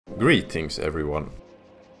Greetings everyone.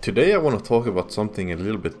 Today I want to talk about something a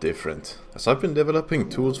little bit different. As I've been developing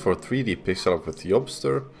tools for 3D pixel art with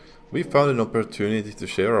Yobster, we found an opportunity to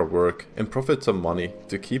share our work and profit some money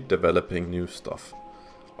to keep developing new stuff.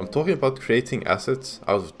 I'm talking about creating assets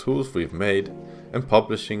out of tools we've made and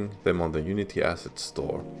publishing them on the Unity Assets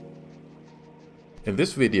store. In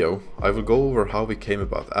this video, I will go over how we came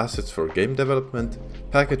about assets for game development,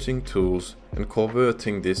 packaging tools, and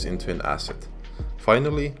converting this into an asset.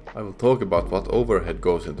 Finally, I will talk about what overhead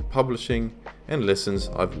goes into publishing and lessons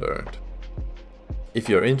I've learned. If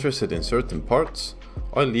you're interested in certain parts,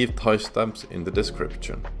 I'll leave timestamps in the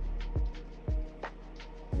description.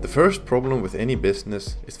 The first problem with any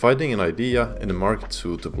business is finding an idea and a market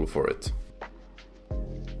suitable for it.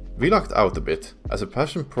 We lucked out a bit, as a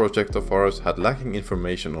passion project of ours had lacking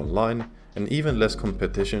information online and even less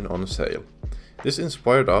competition on sale. This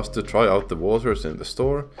inspired us to try out the waters in the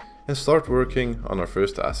store and start working on our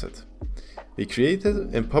first asset. We created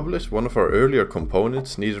and published one of our earlier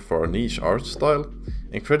components needed for our niche art style,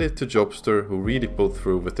 and credit to Yobster who really pulled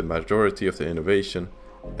through with the majority of the innovation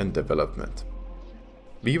and development.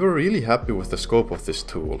 We were really happy with the scope of this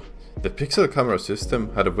tool. The pixel camera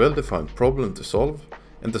system had a well-defined problem to solve,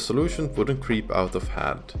 and the solution wouldn't creep out of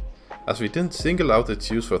hand. As we didn't single out its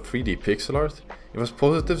use for 3D pixel art, it was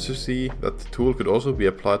positive to see that the tool could also be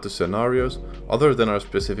applied to scenarios other than our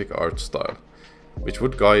specific art style, which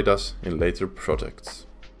would guide us in later projects.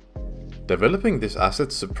 Developing this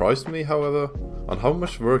asset surprised me, however, on how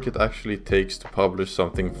much work it actually takes to publish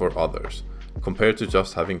something for others, compared to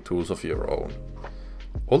just having tools of your own.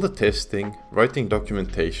 All the testing, writing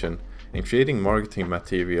documentation, and creating marketing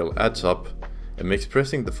material adds up and makes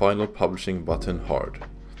pressing the final publishing button hard.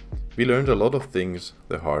 We learned a lot of things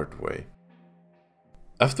the hard way.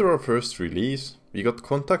 After our first release, we got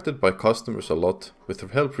contacted by customers a lot with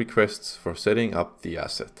help requests for setting up the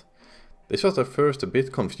asset. This was at first a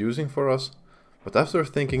bit confusing for us, but after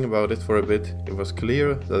thinking about it for a bit, it was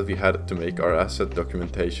clear that we had to make our asset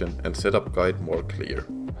documentation and setup guide more clear.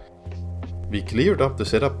 We cleared up the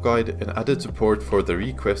setup guide and added support for the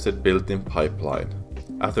requested built-in pipeline.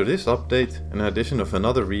 After this update, and in addition of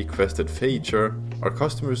another requested feature, our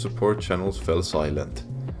customer support channels fell silent.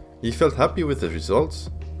 We felt happy with the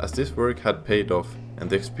results, as this work had paid off and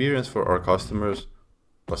the experience for our customers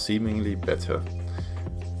was seemingly better.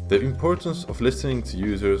 The importance of listening to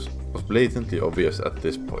users was blatantly obvious at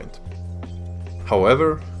this point.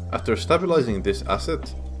 However, after stabilizing this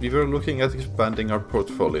asset, we were looking at expanding our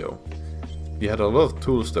portfolio. We had a lot of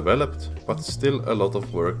tools developed, but still a lot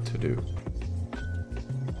of work to do.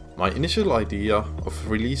 My initial idea of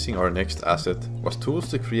releasing our next asset was tools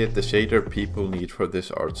to create the shader people need for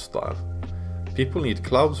this art style. People need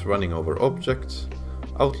clouds running over objects,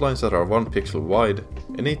 outlines that are 1 pixel wide,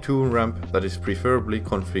 and a toon ramp that is preferably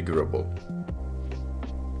configurable.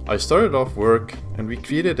 I started off work and we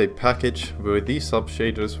created a package where these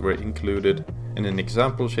sub-shaders were included and an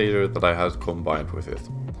example shader that I had combined with it.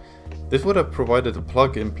 This would have provided a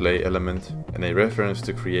plug-and-play element and a reference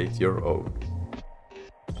to create your own.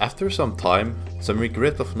 After some time, some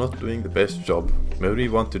regret of not doing the best job made me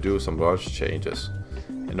want to do some large changes.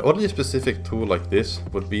 An oddly specific tool like this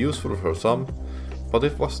would be useful for some, but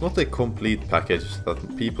it was not a complete package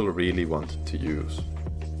that people really wanted to use.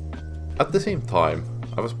 At the same time,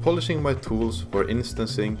 I was polishing my tools for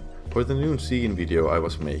instancing for the new scene video I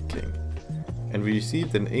was making, and we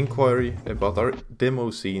received an inquiry about our demo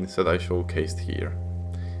scenes that I showcased here.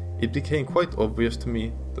 It became quite obvious to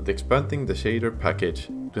me that expanding the shader package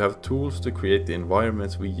to have tools to create the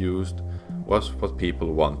environments we used was what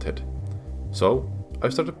people wanted. So I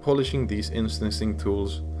started polishing these instancing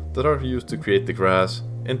tools that are used to create the grass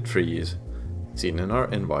and trees seen in our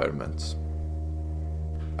environments.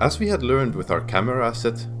 As we had learned with our camera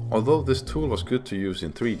asset, although this tool was good to use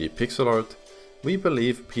in 3D pixel art, we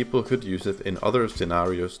believe people could use it in other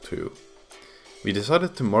scenarios too. We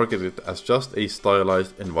decided to market it as just a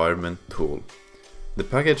stylized environment tool. The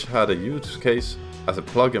package had a use case as a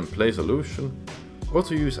plug-and-play solution, or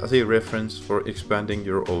to use as a reference for expanding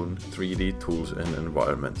your own 3D tools and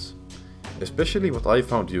environments. Especially what I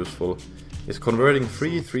found useful is converting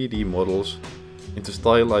free 3D models into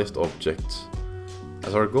stylized objects,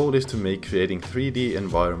 as our goal is to make creating 3D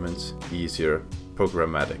environments easier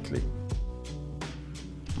programmatically.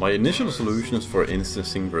 My initial solutions for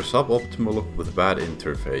instancing were suboptimal with bad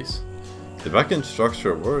interface. The backend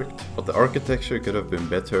structure worked, but the architecture could have been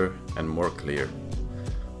better and more clear.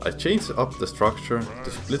 I changed up the structure to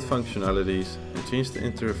split functionalities and changed the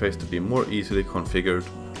interface to be more easily configured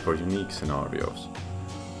for unique scenarios.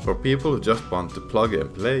 For people who just want to plug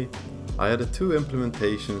and play, I added 2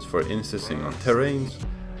 implementations for instancing on terrains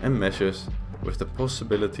and meshes with the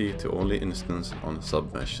possibility to only instance on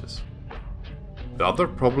submeshes. The other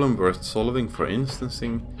problem worth solving for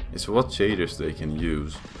instancing is what shaders they can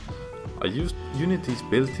use. I used Unity's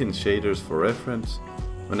built-in shaders for reference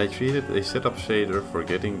when I created a setup shader for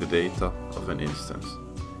getting the data of an instance.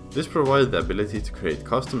 This provided the ability to create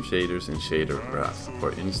custom shaders in shader graph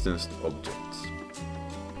for instanced objects.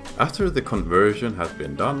 After the conversion has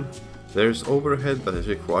been done, there is overhead that is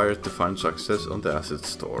required to find success on the asset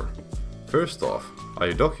store. First off,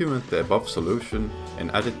 I document the above solution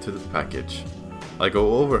and add it to the package. I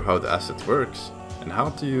go over how the asset works and how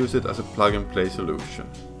to use it as a plug-and-play solution.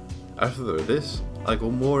 After this, I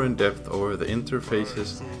go more in depth over the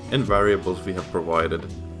interfaces and variables we have provided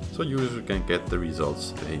so users can get the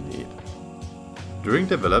results they need. During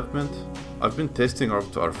development, I've been testing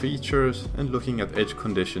out our features and looking at edge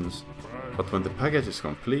conditions, but when the package is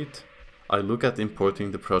complete, I look at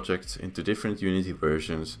importing the projects into different Unity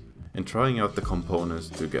versions and trying out the components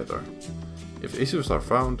together. If issues are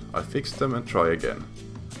found, I fix them and try again.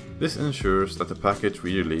 This ensures that the package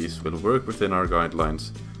we release will work within our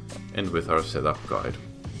guidelines and with our setup guide.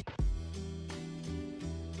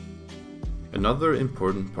 Another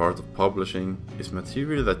important part of publishing is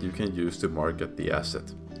material that you can use to market the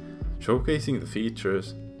asset. Showcasing the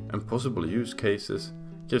features and possible use cases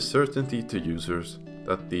gives certainty to users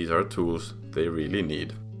that these are tools they really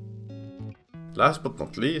need. Last but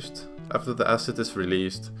not least, after the asset is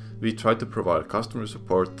released, we try to provide customer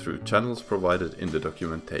support through channels provided in the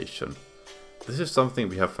documentation. This is something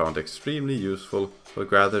we have found extremely useful for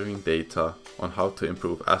gathering data on how to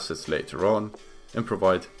improve assets later on and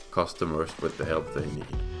provide customers with the help they need.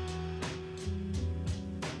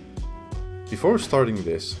 Before starting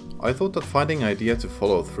this, I thought that finding an idea to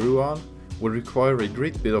follow through on would require a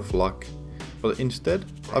great bit of luck, but instead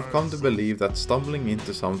I've come to believe that stumbling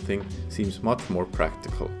into something seems much more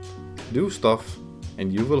practical. Do stuff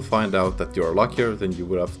and you will find out that you are luckier than you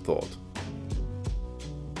would have thought.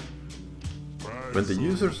 When the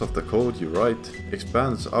users of the code you write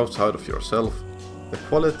expands outside of yourself, the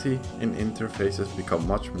quality in interfaces become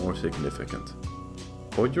much more significant.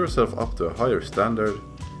 Hold yourself up to a higher standard,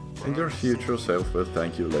 and your future self will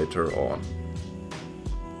thank you later on.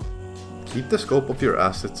 Keep the scope of your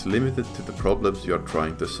assets limited to the problems you are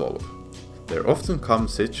trying to solve. There often come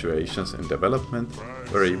situations in development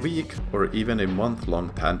where a week or even a month-long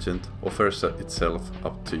tangent offers itself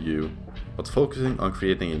up to you, but focusing on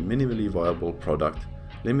creating a minimally viable product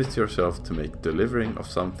limits yourself to make delivering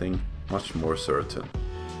of something much more certain.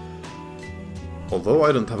 Although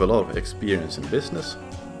I don't have a lot of experience in business,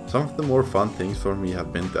 some of the more fun things for me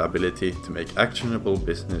have been the ability to make actionable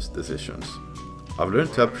business decisions. I've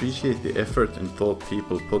learned to appreciate the effort and thought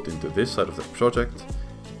people put into this side of the project,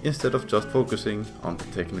 instead of just focusing on the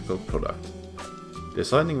technical product.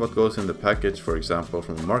 Designing what goes in the package, for example,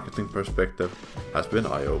 from a marketing perspective, has been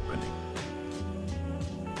eye-opening.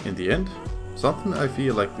 In the end, something I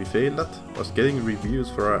feel like we failed at was getting reviews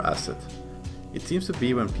for our asset. It seems to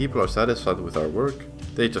be when people are satisfied with our work,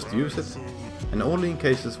 they just use it, and only in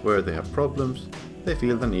cases where they have problems, they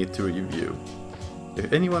feel the need to review.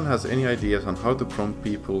 If anyone has any ideas on how to prompt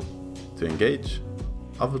people to engage,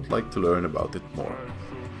 I would like to learn about it more.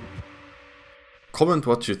 Comment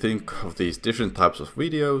what you think of these different types of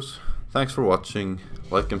videos. Thanks for watching,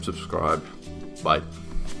 like and subscribe. Bye.